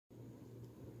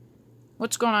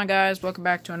What's going on, guys? Welcome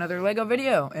back to another LEGO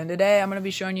video, and today I'm going to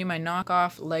be showing you my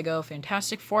knockoff LEGO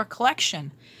Fantastic Four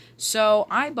collection. So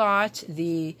I bought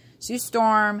the Sue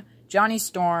Storm, Johnny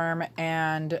Storm,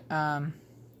 and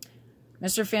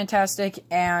Mr. Fantastic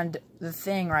and the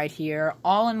Thing right here,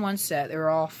 all in one set. They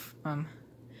were all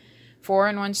 4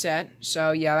 in one set,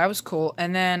 so yeah, that was cool.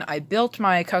 And then I built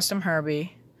my custom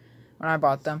Herbie when I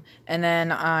bought them, and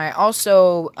then I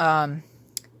also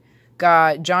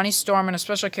got Johnny Storm and a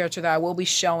special character that I will be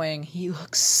showing. He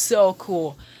looks so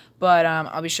cool, but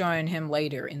I'll be showing him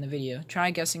later in the video. Try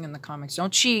guessing in the comments.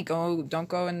 Don't cheat. Don't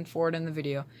go forward in the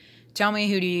video. Tell me,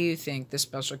 who do you think this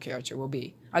special character will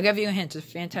be? I'll give you a hint. It's a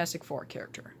Fantastic Four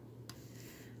character.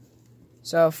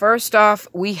 So first off,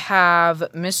 we have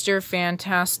Mr.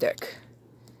 Fantastic.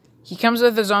 He comes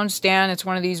with his own stand. It's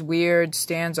one of these weird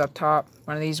stands up top.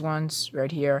 One of these ones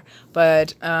right here.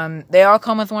 But they all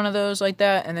come with one of those like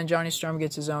that. And then Johnny Storm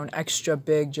gets his own extra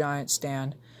big giant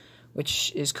stand,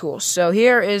 which is cool. So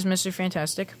here is Mr.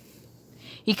 Fantastic.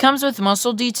 He comes with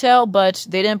muscle detail, but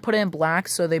they didn't put it in black,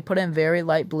 so they put it in very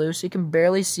light blue. So you can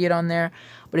barely see it on there,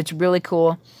 but it's really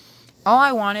cool. All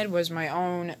I wanted was my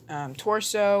own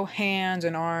torso, hands,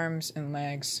 and arms, and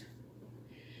legs.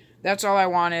 That's all I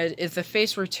wanted. If the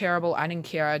face were terrible, I didn't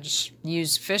care. I just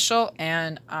used Official,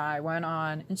 and I went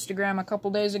on Instagram a couple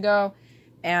days ago,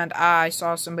 and I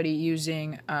saw somebody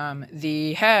using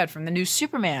the head from the new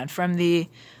Superman from the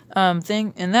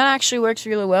thing, and that actually works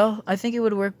really well. I think it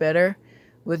would work better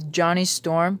with Johnny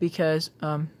Storm because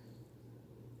I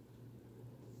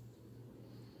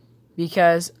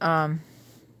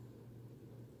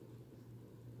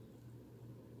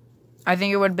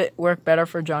think it would work better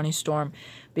for Johnny Storm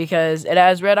because it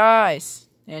has red eyes.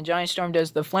 And Johnny Storm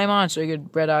does the flame on, so you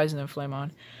get red eyes and then flame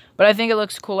on. But I think it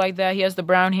looks cool like that. He has the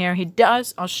brown hair. He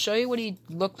does. I'll show you what he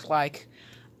looked like.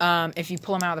 If you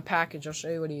pull him out of the package, I'll show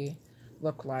you what he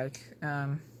looked like.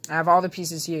 I have all the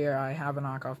pieces here. I have a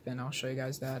knockoff bin. I'll show you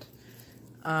guys that.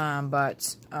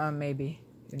 Maybe.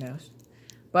 Who knows?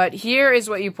 But here is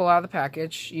what you pull out of the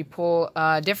package. You pull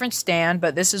a different stand,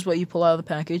 but this is what you pull out of the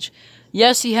package.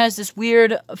 Yes, he has this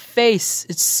weird face.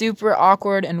 It's super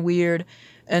awkward and weird.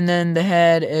 And then the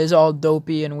head is all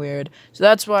dopey and weird. So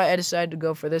that's why I decided to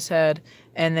go for this head.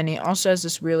 And then he also has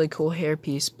this really cool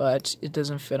hairpiece, but it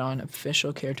doesn't fit on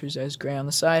Official characters as gray on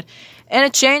the side. And a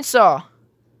chainsaw.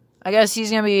 I guess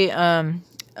he's going to be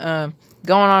going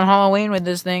on Halloween with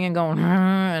this thing and going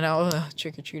and all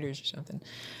trick-or-treaters or something.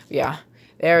 Yeah.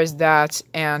 There is that,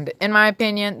 and in my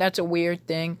opinion, that's a weird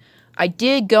thing. I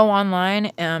did go online,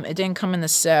 it didn't come in the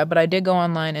set, but I did go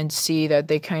online and see that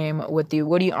they came with the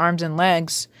Woody arms and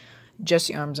legs, just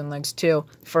the arms and legs too,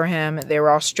 for him. They were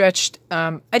all stretched.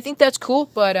 I think that's cool,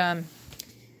 but I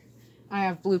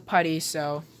have blue putty,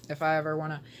 so if I ever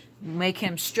want to make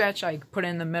him stretch, I put it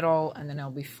in the middle, and then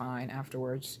he'll be fine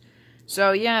afterwards.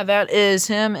 So yeah, that is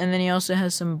him, and then he also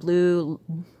has some blue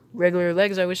regular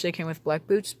legs. I wish they came with black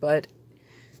boots, but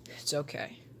it's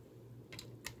okay.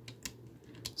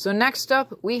 So next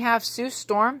up, we have Sue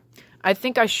Storm. I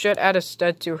think I should add a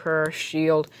stud to her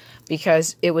shield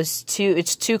because it's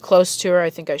too close to her. I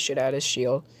think I should add a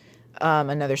shield,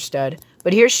 another stud.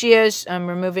 But here she is. I'm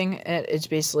removing it. It's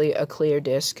basically a clear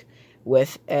disc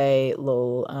with a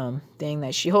little thing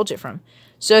that she holds it from.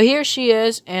 So here she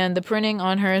is, and the printing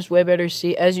on her is way better to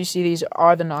see. As you see, these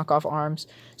are the knockoff arms.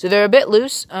 So they're a bit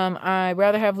loose. I'd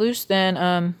rather have loose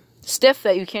than stiff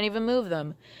that you can't even move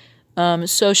them.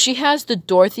 So she has the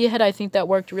Dorothy head. I think that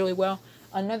worked really well.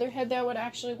 Another head that would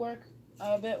actually work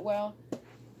a bit well.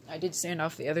 I did stand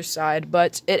off the other side,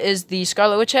 but it is the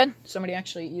Scarlet Witch head. Somebody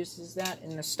actually uses that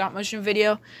in the stop motion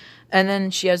video. And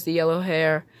then she has the yellow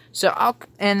hair.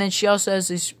 And then she also has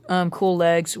these cool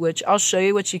legs, which I'll show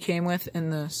you what she came with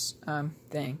in this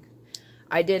thing.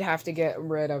 I did have to get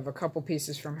rid of a couple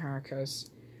pieces from her because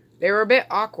they were a bit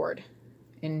awkward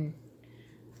and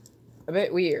a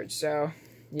bit weird. So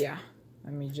yeah,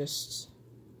 let me just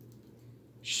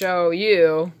show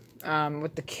you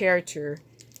what the character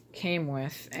came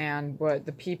with and what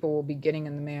the people will be getting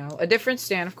in the mail. A different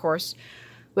stand, of course.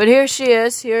 But here she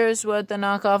is. Here's what the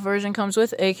knockoff version comes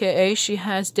with, aka she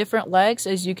has different legs,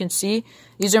 as you can see.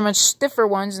 These are much stiffer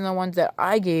ones than the ones that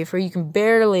I gave her. You can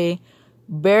barely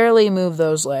move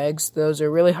those legs. Those are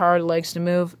really hard legs to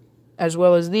move, as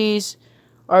well as these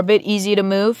are a bit easy to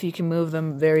move. You can move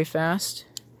them very fast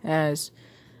as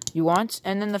you want.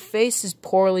 And then the face is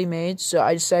poorly made, so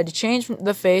I decided to change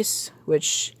the face,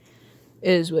 which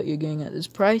is what you're getting at this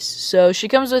price. So she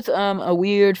comes with a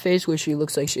weird face where she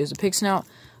looks like she has a pig snout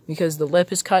because the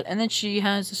lip is cut, and then she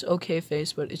has this okay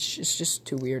face, but it's just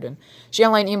too weird. And she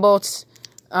has lightning bolts.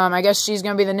 I guess she's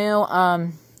gonna be the new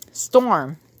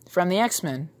Storm from the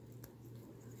X-Men.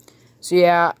 So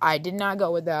yeah, I did not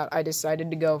go with that. I decided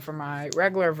to go for my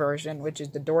regular version, which is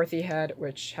the Dorothy head,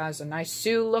 which has a nice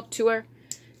Sue look to her.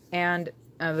 And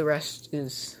the rest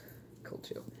is cool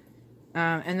too.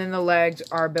 And then the legs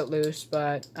are a bit loose,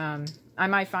 but I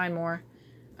might find more.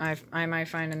 I might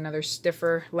find another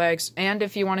stiffer legs. And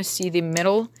if you want to see the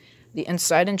middle, the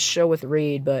inside and show with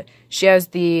Reed, but she has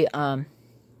the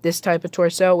this type of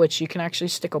torso, which you can actually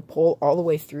stick a pole all the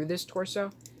way through this torso,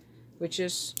 which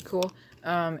is cool.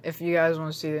 If you guys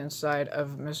want to see the inside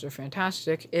of Mr.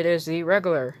 Fantastic, it is the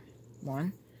regular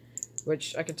one,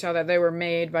 which I could tell that they were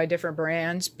made by different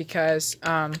brands because,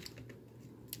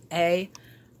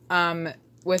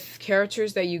 with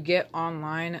characters that you get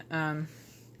online,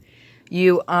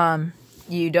 they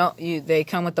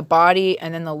come with the body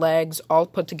and then the legs all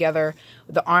put together.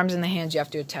 The arms and the hands you have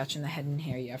to attach, and the head and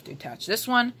hair you have to attach. This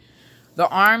one, the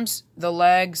arms, the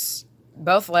legs,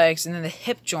 both legs, and then the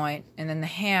hip joint, and then the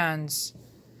hands,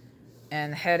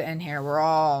 and the head and hair were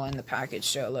all in the package,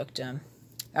 so it looked,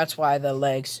 that's why the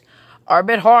legs are a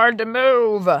bit hard to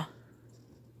move. They're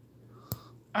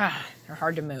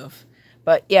hard to move.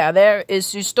 But yeah, there is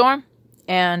Sue Storm,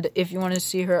 and if you want to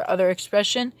see her other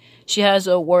expression, she has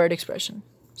a word expression.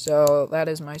 So that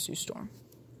is my Sue Storm.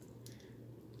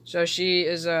 So she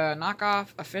is a knockoff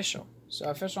official. So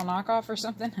official knockoff or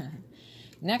something.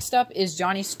 Next up is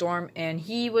Johnny Storm, and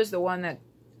he was the one that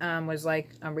was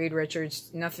like Reed Richards.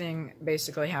 Nothing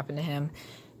basically happened to him.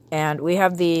 And we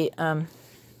have the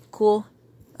cool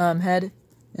head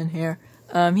and hair.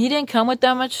 He didn't come with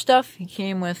that much stuff. He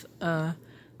came with a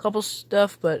couple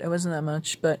stuff, but it wasn't that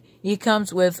much. But he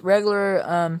comes with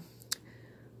regular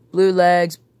blue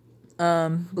legs,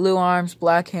 blue arms,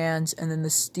 black hands, and then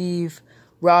the Steve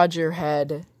Roger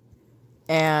head.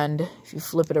 And if you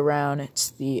flip it around, it's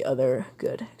the other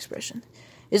good expression.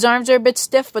 His arms are a bit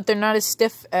stiff, but they're not as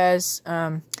stiff as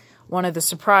one of the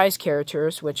surprise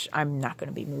characters, which I'm not going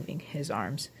to be moving his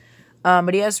arms.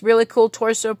 But he has really cool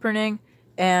torso printing,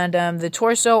 and the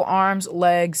torso, arms,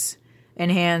 legs, and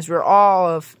hands were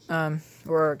all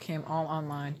came all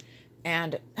online.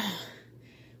 And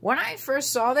when I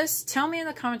first saw this, tell me in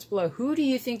the comments below, who do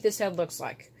you think this head looks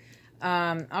like?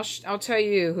 I'll tell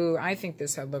you who I think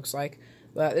this head looks like.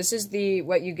 But this is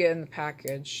what you get in the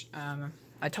package.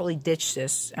 I totally ditched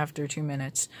this after 2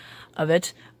 minutes of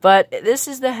it. But this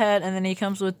is the head, and then he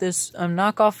comes with this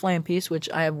knockoff flame piece, which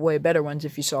I have way better ones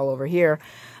if you saw over here.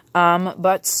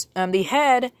 But the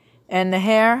head and the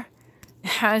hair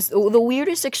has the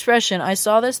weirdest expression. I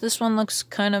saw this. This one looks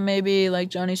kind of maybe like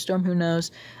Johnny Storm, who knows.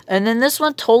 And then this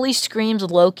one totally screams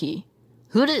Loki.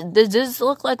 Does this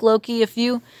look like Loki? If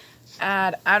you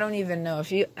add, I don't even know,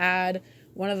 if you add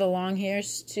one of the long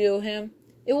hairs to him,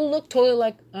 it will look totally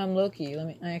like Loki.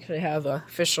 I actually have a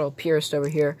official pierced over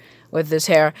here with this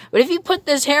hair. But if you put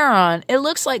this hair on, it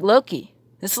looks like Loki.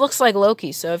 This looks like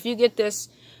Loki. So if you get this,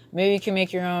 maybe you can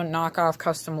make your own knockoff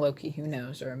custom Loki. Who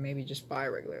knows? Or maybe just buy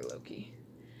regular Loki.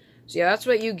 So yeah, that's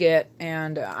what you get.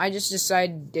 And I just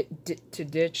decided to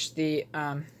ditch the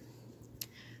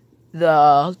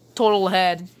total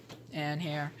head and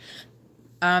hair.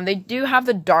 They do have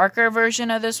the darker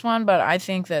version of this one, but I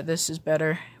think that this is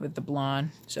better with the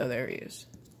blonde. So there he is.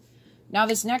 Now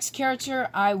this next character,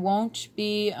 I won't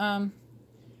be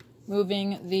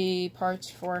moving the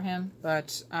parts for him,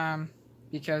 but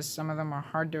because some of them are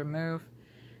hard to move,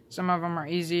 some of them are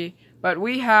easy. But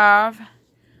we have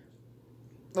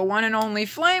the one and only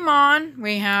Flame On.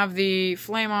 We have the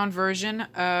Flame On version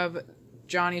of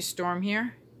Johnny Storm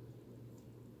here.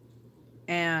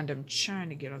 And I'm trying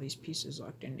to get all these pieces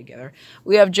locked in together.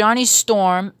 We have Johnny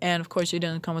Storm, and of course he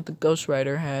doesn't come with the Ghost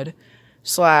Rider head /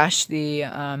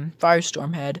 the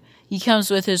Firestorm head. He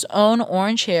comes with his own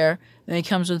orange hair, and he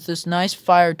comes with this nice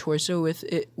fire torso with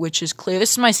it, which is clear.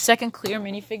 This is my second clear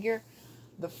minifigure.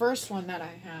 The first one that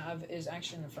I have is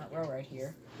actually in the front row right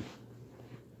here.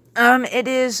 It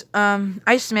is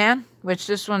Iceman, which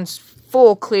this one's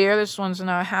full clear. This one's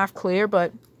not half clear,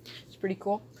 but it's pretty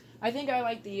cool. I think I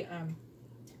like the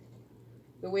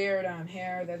weird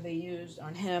hair that they used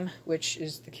on him, which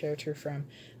is the character from,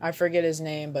 I forget his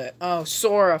name, but,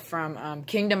 Sora from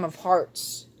Kingdom of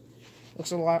Hearts.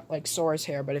 Looks a lot like Sora's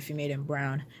hair, but if you made him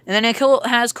brown. And then it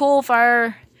has cool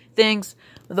fire things.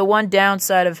 The one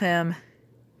downside of him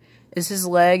is his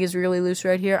leg is really loose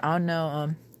right here. I don't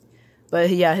know,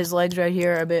 but yeah, his legs right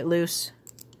here are a bit loose,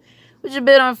 which is a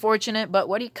bit unfortunate, but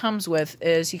what he comes with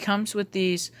is, he comes with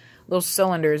these little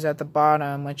cylinders at the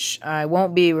bottom, which I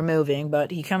won't be removing,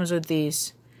 but he comes with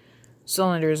these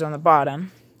cylinders on the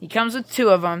bottom. He comes with 2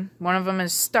 of them. One of them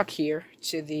is stuck here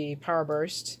to the power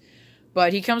burst,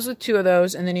 but he comes with 2 of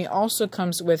those, and then he also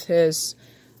comes with his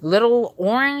little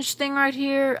orange thing right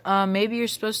here. Maybe you're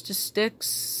supposed to stick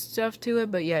stuff to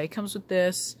it, but yeah, it comes with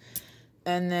this.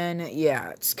 And then, yeah,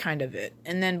 it's kind of it.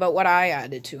 And then, but what I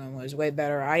added to him was way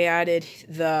better. I added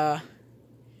the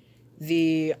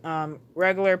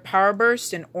regular Power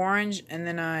Burst in orange, and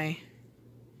then I'd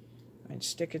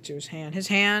stick it to his hand. His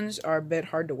hands are a bit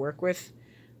hard to work with,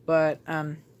 but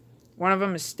one of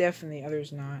them is stiff and the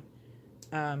other's not.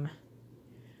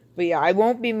 But yeah, I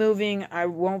won't be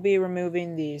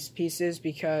removing these pieces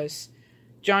because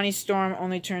Johnny Storm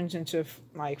only turns into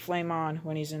like Flame On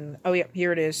when he's in. Oh yeah,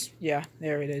 here it is. Yeah,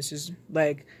 there it is. His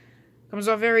leg comes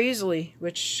off very easily,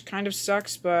 which kind of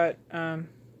sucks, but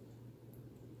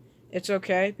it's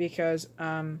okay because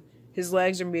his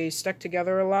legs are gonna be stuck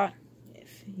together a lot.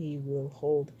 If he will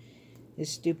hold his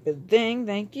stupid thing,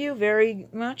 thank you very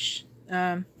much.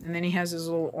 And then he has his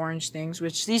little orange things,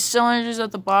 which these cylinders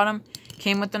at the bottom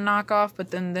came with the knockoff,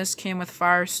 but then this came with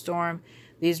Firestorm.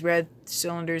 These red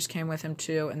cylinders came with him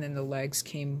too, and then the legs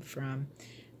came from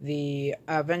the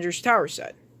Avengers Tower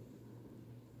set.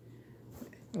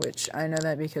 Which, I know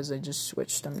that because I just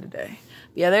switched them today.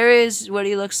 But yeah, there is what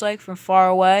he looks like from far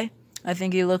away. I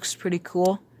think he looks pretty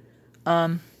cool.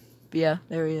 But yeah,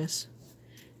 there he is.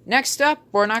 Next up,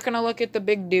 we're not going to look at the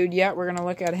big dude yet. We're going to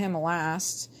look at him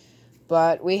last.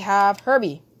 But we have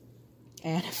Herbie.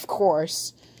 And of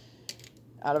course,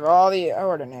 out of all the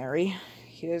ordinary,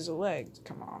 his legs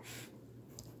come off.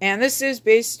 And this is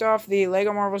based off the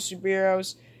Lego Marvel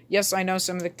Superheroes. Yes, I know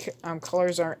some of the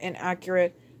colors are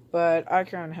inaccurate, but I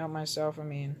can't help myself. I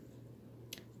mean,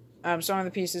 some of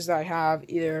the pieces that I have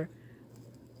either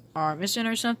are missing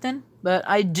or something. But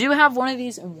I do have one of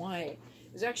these in white.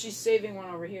 I was actually saving one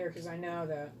over here because I know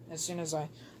that as soon as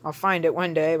I'll find it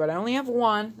one day. But I only have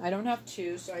one. I don't have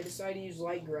two, so I decided to use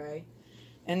light gray.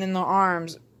 And then the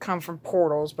arms come from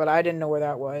portals, but I didn't know where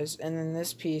that was. And then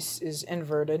this piece is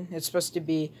inverted. It's supposed to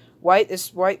be white. This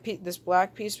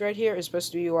black piece right here is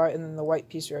supposed to be white, and then the white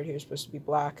piece right here is supposed to be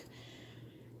black.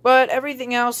 But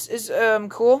everything else is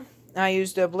cool. I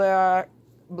used a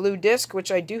blue disc,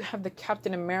 which I do have the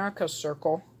Captain America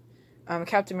circle.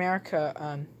 Captain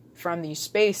America from the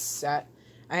space set.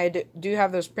 I do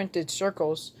have those printed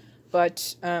circles,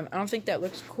 but I don't think that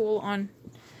looks cool on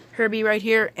Herbie right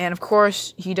here. And of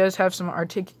course, he does have some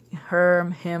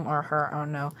him or her, I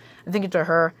don't know. I think it's a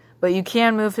her. But you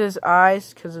can move his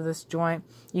eyes because of this joint.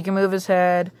 You can move his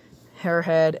head, her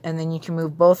head, and then you can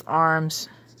move both arms.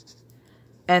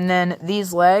 And then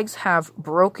these legs have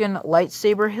broken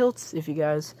lightsaber hilts, if you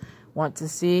guys want to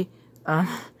see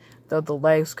the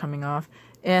legs coming off.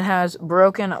 It has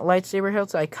broken lightsaber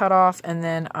hilts I cut off, and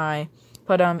then I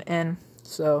put them in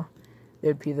so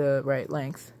it'd be the right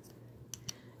length.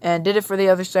 And did it for the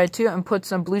other side too, and put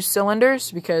some blue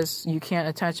cylinders because you can't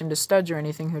attach him to studs or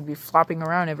anything. He would be flopping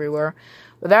around everywhere.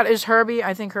 But that is Herbie.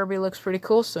 I think Herbie looks pretty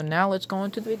cool. So now let's go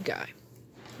into the big guy.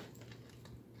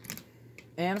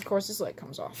 And of course his leg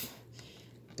comes off.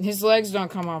 His legs don't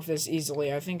come off this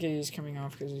easily. I think he's coming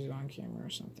off because he's on camera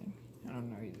or something. I don't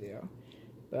know either.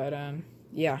 But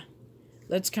yeah.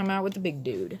 Let's come out with the big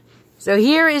dude. So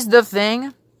here is the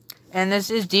thing. And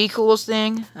this is D-Cool's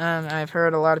thing. I've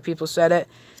heard a lot of people said it.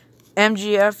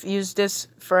 MGF used this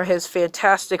for his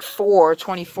Fantastic Four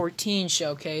 2014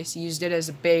 showcase. He used it as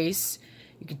a base.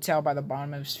 You can tell by the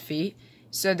bottom of his feet. He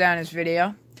said that in his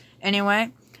video.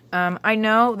 Anyway, I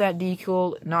know that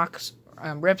D-Cool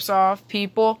rips off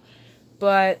people.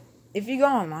 But if you go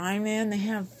online, man, they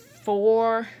have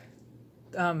four...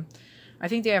 I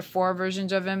think they have 4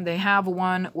 versions of him. They have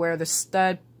one where the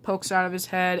stud pokes out of his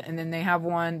head, and then they have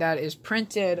one that is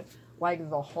printed like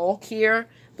the Hulk here,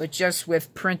 but just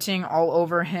with printing all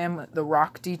over him, the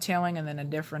rock detailing, and then a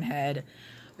different head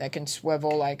that can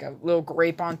swivel like a little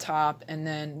grape on top, and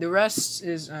then the rest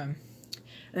is and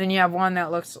then you have one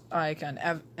that looks like an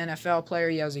NFL player.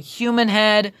 He has a human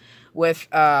head with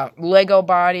Lego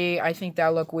body. I think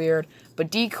that look weird, but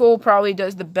D-Cool probably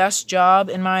does the best job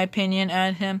in my opinion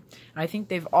at him. I think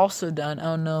they've also done, I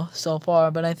don't know so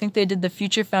far, but I think they did the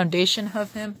Future Foundation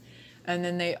of him, and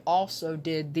then they also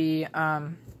did the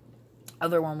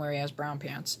other one where he has brown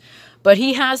pants. But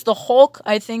he has the Hulk.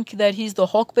 I think that he's the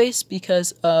Hulk base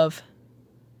because of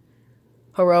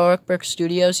Heroic Brick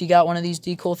Studios. He got one of these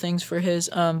D-Cool things for his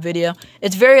video.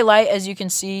 It's very light, as you can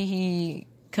see. He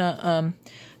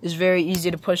is very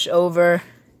easy to push over,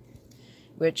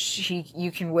 which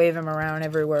you can wave him around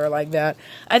everywhere like that.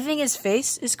 I think his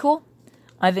face is cool.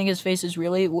 I think his face is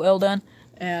really well done.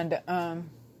 And I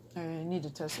need to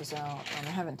test this out. I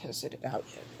haven't tested it out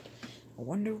yet. I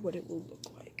wonder what it will look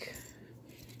like.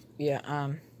 Yeah,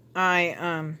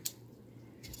 I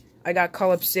got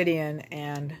Cull Obsidian,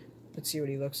 and Let's see what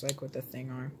he looks like with the thing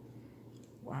arm.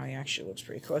 Wow, he actually looks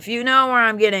pretty cool. If you know where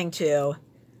I'm getting to,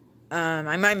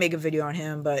 I might make a video on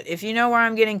him, but if you know where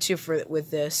I'm getting to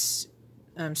with this,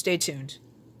 stay tuned.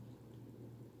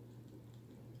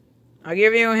 I'll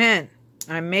give you a hint.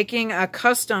 I'm making a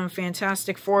custom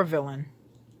Fantastic Four villain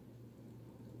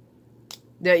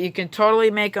that you can totally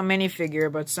make a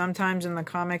minifigure, but sometimes in the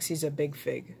comics he's a big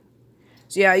fig.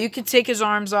 So yeah, you can take his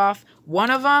arms off. One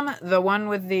of them, the one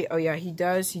with the... Oh yeah, he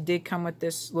did come with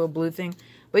this little blue thing.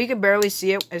 But you can barely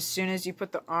see it as soon as you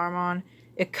put the arm on.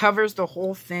 It covers the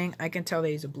whole thing. I can tell that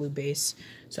he's a blue base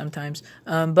sometimes.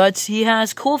 But he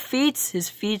has cool feet. His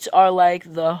feet are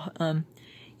like the...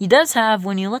 he does have,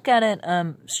 when you look at it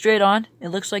straight on, it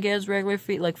looks like he has regular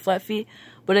feet, like flat feet.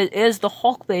 But it is the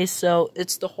Hulk base, so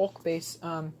it's the Hulk base.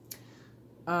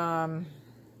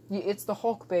 It's the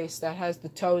Hulk base that has the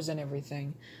toes and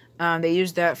everything. They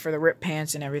use that for the ripped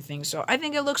pants and everything. So I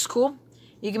think it looks cool.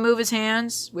 He can move his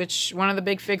hands, which one of the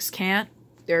big figs can't.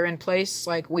 They're in place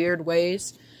like weird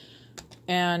ways.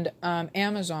 And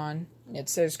Amazon, it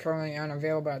says currently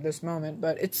unavailable at this moment,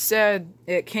 but it said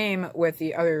it came with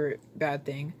the other bad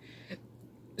thing.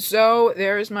 So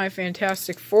there's my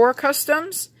Fantastic Four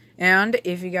customs. And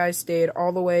if you guys stayed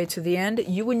all the way to the end,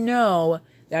 you would know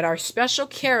that our special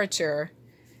character,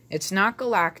 it's not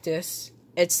Galactus,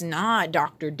 it's not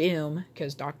Doctor Doom,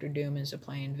 because Doctor Doom is a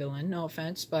plain villain, no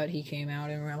offense, but he came out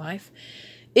in real life.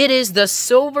 It is the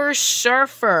Silver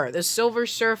Surfer. The Silver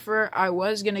Surfer, I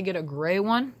was going to get a gray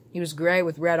one. He was gray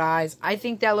with red eyes. I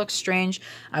think that looks strange.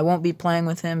 I won't be playing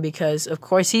with him because, of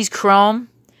course, he's chrome.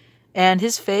 And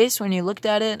his face, when you looked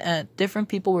at it, different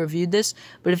people reviewed this,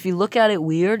 but if you look at it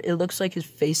weird, it looks like his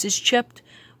face is chipped,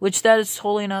 which that is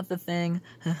totally not the thing.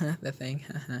 The thing.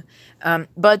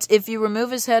 But if you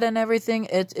remove his head and everything,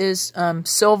 it is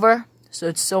silver, so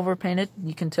it's silver painted.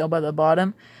 You can tell by the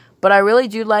bottom. But I really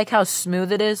do like how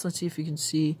smooth it is. Let's see if you can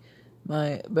see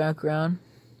my background.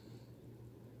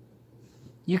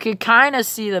 You can kind of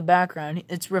see the background.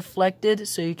 It's reflected,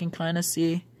 so you can kind of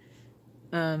see...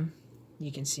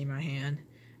 you can see my hand.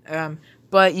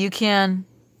 But you can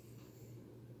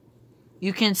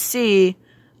see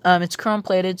it's chrome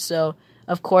plated, so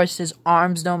of course his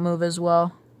arms don't move as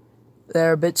well.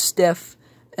 They're a bit stiff.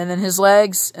 And then his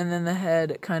legs and then the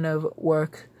head kind of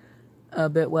work a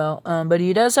bit well. But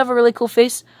he does have a really cool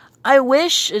face. I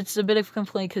wish, it's a bit of a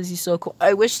complaint because he's so cool.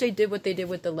 I wish they did what they did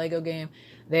with the Lego game.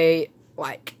 They,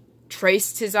 like,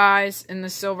 traced his eyes in the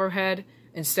silver head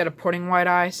instead of putting white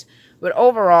eyes. But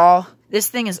overall, this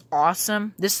thing is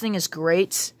awesome. This thing is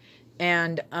great.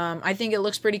 And I think it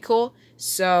looks pretty cool.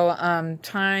 So,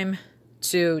 time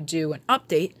to do an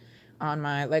update on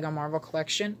my Lego Marvel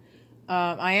collection.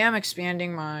 I am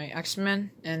expanding my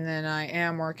X-Men, and then I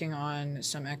am working on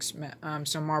some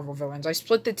some Marvel villains. I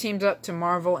split the teams up to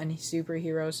Marvel and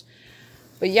superheroes.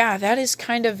 But yeah, that is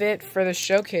kind of it for the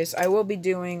showcase. I will be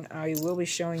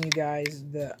showing you guys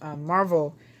the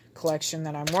Marvel collection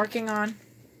that I'm working on.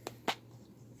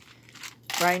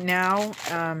 Right now,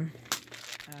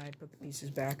 I put the pieces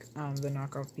back, the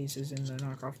knockoff pieces in the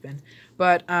knockoff bin.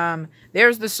 But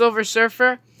there's the Silver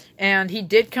Surfer, and he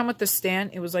did come with the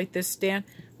stand. It was like this stand.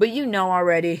 But you know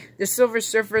already, the Silver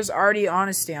Surfer is already on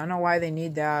a stand. I don't know why they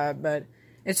need that, but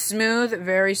it's smooth,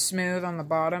 very smooth on the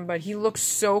bottom. But he looks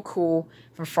so cool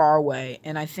from far away.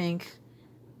 And I think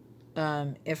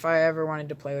if I ever wanted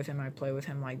to play with him, I'd play with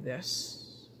him like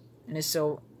this. And his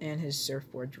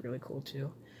surfboard's really cool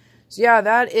too. So yeah,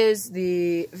 that is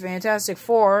the Fantastic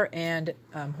Four, and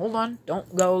hold on,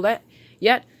 don't go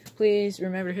yet. Please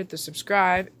remember to hit the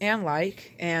subscribe and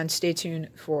like, and stay tuned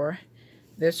for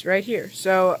this right here.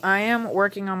 So I am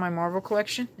working on my Marvel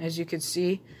collection. As you can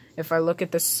see, if I look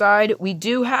at the side, we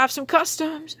do have some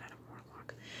customs.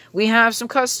 We have some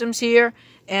customs here,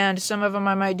 and some of them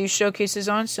I might do showcases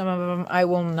on, some of them I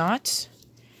will not.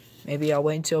 Maybe I'll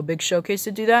wait until a big showcase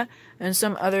to do that, and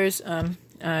some others,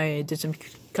 I did some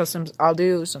customs. I'll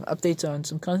do some updates on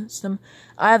some custom.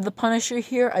 I have the Punisher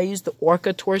here. I used the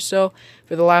Orca torso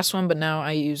for the last one, but now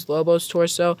I use Lobo's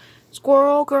torso.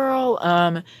 Squirrel Girl.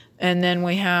 And then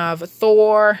we have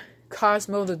Thor,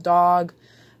 Cosmo the dog,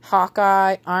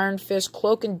 Hawkeye, Iron Fist,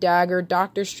 Cloak and Dagger,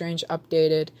 Doctor Strange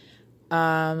updated,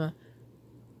 Namor,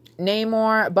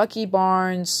 Bucky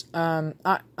Barnes,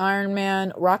 Iron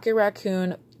Man, Rocket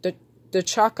Raccoon,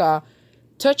 T'Chaka,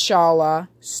 T'Challa,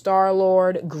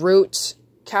 Star-Lord, Groot,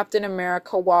 Captain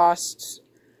America, Wasp,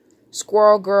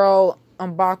 Squirrel Girl,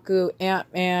 M'Baku,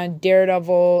 Ant-Man,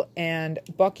 Daredevil, and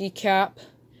Bucky Cap,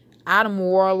 Adam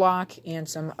Warlock, and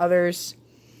some others.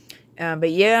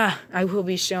 But yeah, I will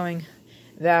be showing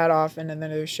that off in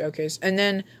another showcase. And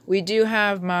then we do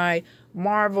have my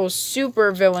Marvel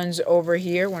super villains over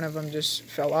here. One of them just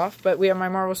fell off. But we have my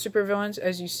Marvel super villains.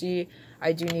 As you see,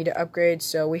 I do need to upgrade.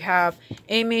 So we have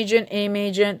AIM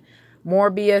Agent,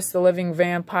 Morbius, the Living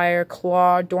Vampire,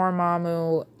 Claw,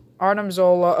 Dormammu, Artem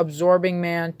Zola, Absorbing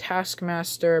Man,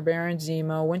 Taskmaster, Baron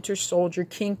Zemo, Winter Soldier,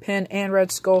 Kingpin, and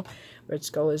Red Skull. Red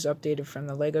Skull is updated from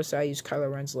the Lego, so I use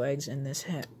Kylo Ren's legs in this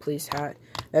police hat.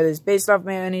 That is based off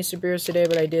my any superheroes today,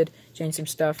 but I did change some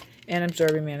stuff. And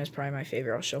Absorbing Man is probably my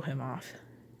favorite. I'll show him off.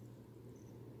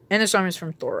 And this arm is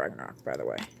from Thor Ragnarok, by the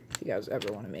way, if you guys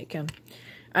ever want to make him.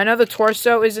 I know the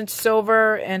torso isn't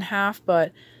silver and half,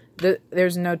 but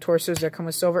there's no torsos that come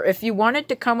with silver. If you wanted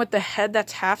to come with the head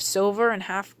that's half silver and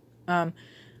half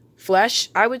flesh,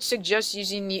 I would suggest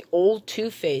using the old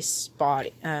Two-Face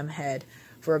body head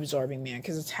for Absorbing Man,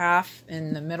 because it's half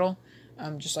in the middle,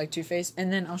 just like Two-Face.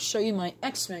 And then I'll show you my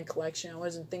X-Men collection. I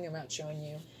wasn't thinking about showing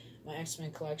you my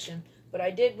X-Men collection, but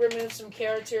I did remove some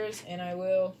characters, and I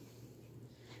will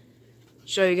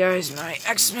show you guys my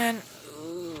X-Men.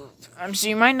 So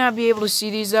you might not be able to see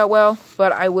these that well,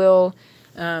 but I will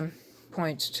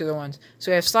point to the ones.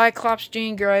 So we have Cyclops,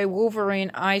 Jean Grey,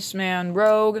 Wolverine, Iceman,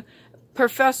 Rogue,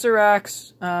 Professor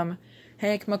X,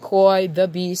 Hank McCoy, the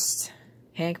Beast,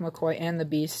 Hank McCoy and the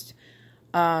Beast,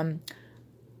 Toad,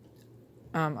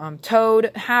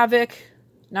 Havoc,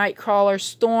 Nightcrawler,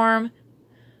 Storm,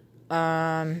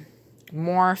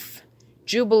 Morph,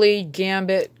 Jubilee,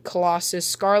 Gambit, Colossus,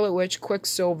 Scarlet Witch,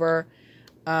 Quicksilver,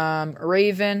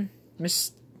 Raven and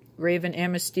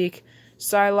Mystique,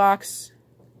 Psylocke,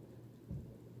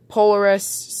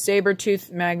 Polaris,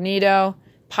 Sabretooth, Magneto,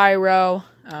 Pyro.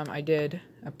 I did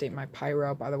update my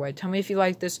Pyro, by the way. Tell me if you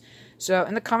like this. So,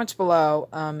 in the comments below,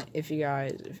 if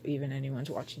even anyone's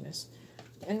watching this,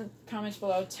 in the comments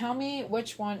below, tell me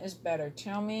which one is better.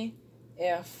 Tell me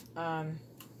if,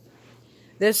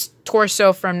 this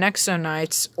torso from Nexo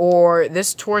Knights or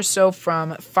this torso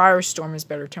from Firestorm is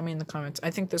better. Tell me in the comments.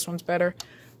 I think this one's better,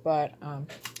 but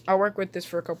I'll work with this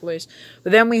for a couple days.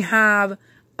 But then we have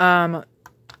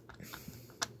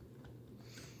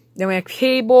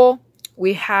Cable,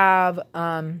 we have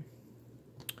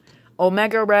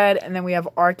Omega Red, and then we have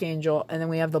Archangel, and then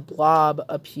we have the Blob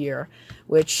up here,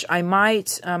 which I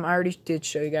might, I already did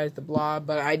show you guys the Blob,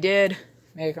 but I did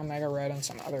make Omega Red and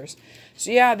some others.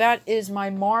 So yeah, that is my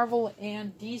Marvel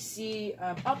and DC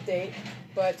update,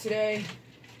 but today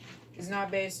is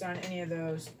not based on any of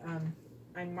those.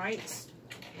 I might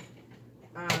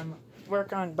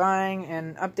work on buying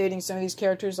and updating some of these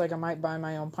characters, like I might buy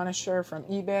my own Punisher from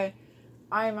eBay.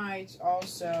 I might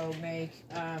also make,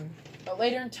 but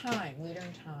later in time,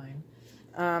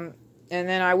 and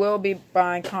then I will be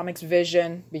buying Comics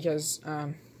Vision, because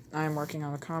I'm working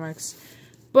on the comics.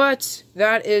 But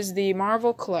that is the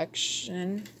Marvel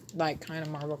collection, like kind of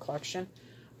Marvel collection.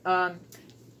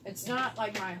 It's not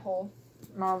like my whole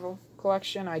Marvel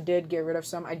collection. I did get rid of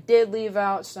some. I did leave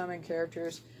out some in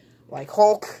characters like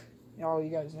Hulk. All you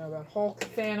guys know about Hulk,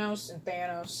 Thanos, and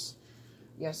Thanos.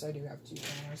 Yes, I do have 2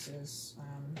 Thanoses.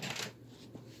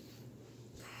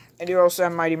 I do also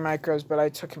have Mighty Micros, but I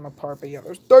took him apart. But yeah,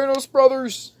 there's Thanos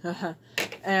Brothers.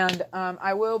 And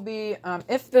I will be,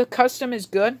 if the custom is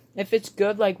good, if it's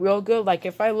good, like real good, like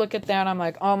if I look at that, I'm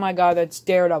like, oh my god, that's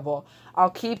Daredevil.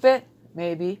 I'll keep it,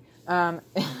 maybe.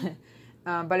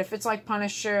 But if it's like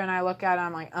Punisher and I look at it,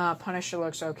 I'm like, Punisher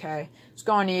looks okay. Let's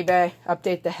go on eBay,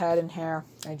 update the head and hair.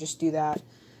 I just do that.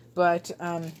 But,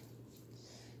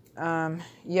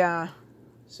 yeah.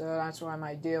 So that's what I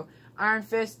might do. Iron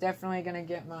Fist, definitely going to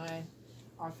get mine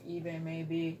off eBay,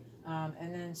 maybe.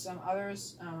 And then some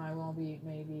others, I will be,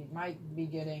 might be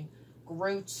getting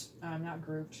Groot, not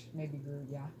Groot, maybe Groot,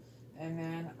 yeah. And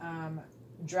then,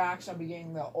 Drax, I'll be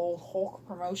getting the old Hulk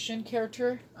promotion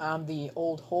character, the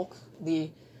old Hulk, the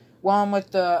one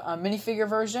with the minifigure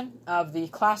version of the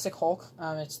classic Hulk.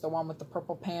 It's the one with the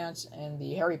purple pants and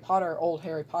the old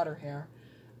Harry Potter hair.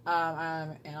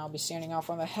 And I'll be standing off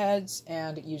on the heads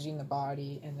and using the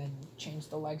body, and then change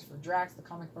the legs for Drax, the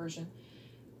comic version.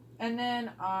 And then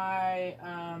I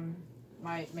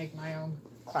might make my own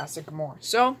classic more.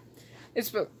 So,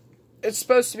 it's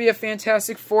supposed to be a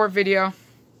Fantastic Four video.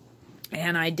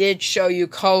 And I did show you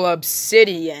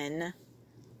Collobsidian,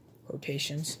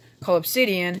 quotations,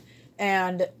 Collobsidian,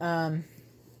 and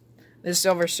the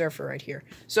Silver Surfer right here.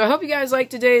 So I hope you guys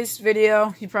liked today's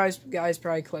video. You guys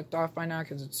probably clicked off by now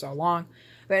because it's so long.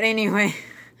 But anyway,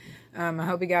 I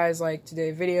hope you guys liked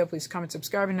today's video. Please comment,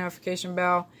 subscribe, and notification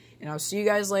bell. And I'll see you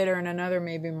guys later in another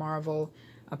maybe Marvel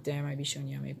update. I might be showing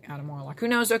you maybe Adam Warlock. Who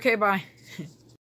knows? Okay, bye.